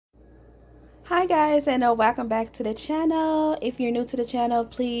Hi guys, and welcome back to the channel. If you're new to the channel,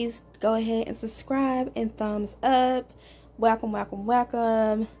 please go ahead and subscribe and thumbs up.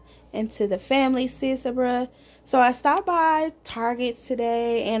 Welcome into the family, Sisabra. So I stopped by Target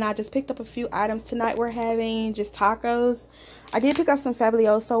today and I just picked up a few items. Tonight we're having just tacos. I did pick up some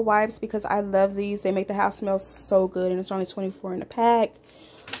Fabuloso wipes because I love these. They make the house smell so good, and it's only $24 in a pack.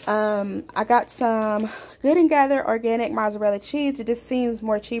 I got some Good and Gather organic mozzarella cheese. It just seems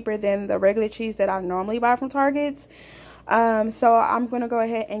more cheaper than the regular cheese that I normally buy from Targets. So I'm going to go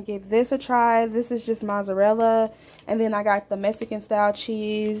ahead and give this a try. This is just mozzarella. And then I got the Mexican style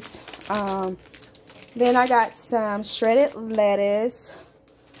cheese. Then I got some shredded lettuce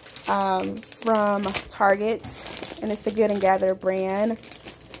from Targets. And it's the Good and Gather brand,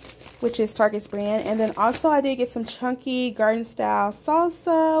 which is Target's brand. And then also I did get some chunky garden style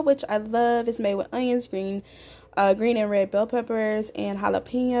salsa, which I love. It's made with onions, green and red bell peppers, and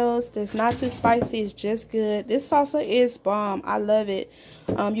jalapenos. It's not too spicy, it's just good. This salsa is bomb. I love it.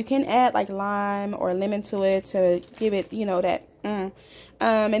 You can add like lime or lemon to it to give it, you know, that and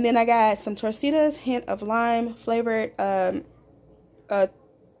then I got some Torcitas, hint of lime flavored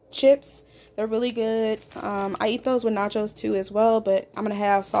chips. They're really good. I eat those with nachos too as well, but I'm gonna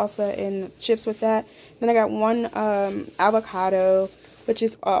have salsa and chips with that. Then I got one avocado, which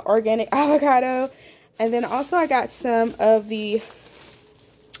is organic avocado. And then also I got some of the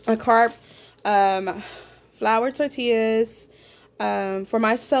carb flour tortillas for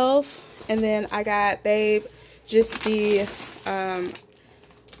myself. And then I got Babe just the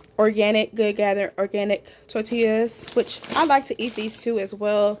organic Good Gather organic tortillas, which I like to eat these too as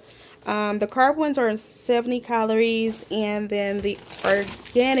well. The carb ones are 70 calories, and then the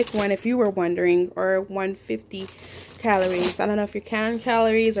organic one, if you were wondering, are 150 calories. I don't know if you're counting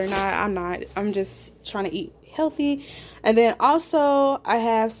calories or not. I'm not. I'm just trying to eat healthy. And then also I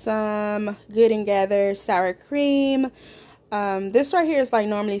have some Good and Gather sour cream. This right here is like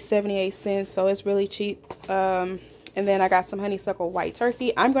normally 78 cents, so it's really cheap. And then I got some honeysuckle white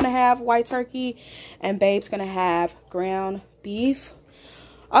turkey. I'm going to have white turkey, and Babe's going to have ground beef.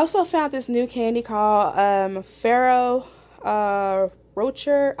 Also found this new candy called Ferrero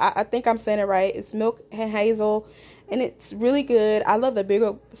Rocher. I think I'm saying it right. It's milk and hazel, and it's really good. I love the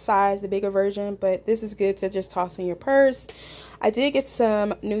bigger size, the bigger version, but this is good to just toss in your purse. I did get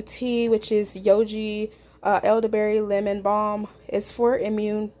some new tea, which is Yogi elderberry lemon balm. It's for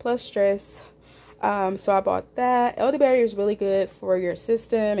immune plus stress. So I bought that. Elderberry is really good for your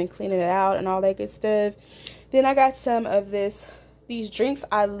system and cleaning it out and all that good stuff. Then I got some of these drinks.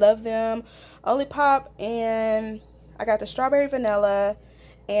 I love them. Olipop, and I got the strawberry vanilla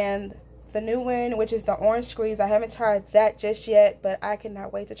and the new one, which is the orange squeeze. I haven't tried that just yet, but I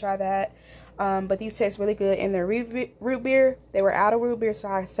cannot wait to try that. But these taste really good. And the root beer, they were out of root beer, so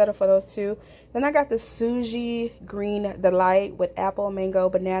I settled for those two. Then I got the Suji Green Delight with apple, mango,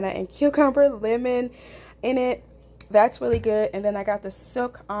 banana, and cucumber lemon in it. That's really good. And then I got the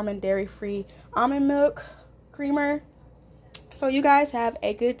Silk Almond Dairy Free Almond Milk Creamer. So you guys have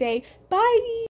a good day. Bye.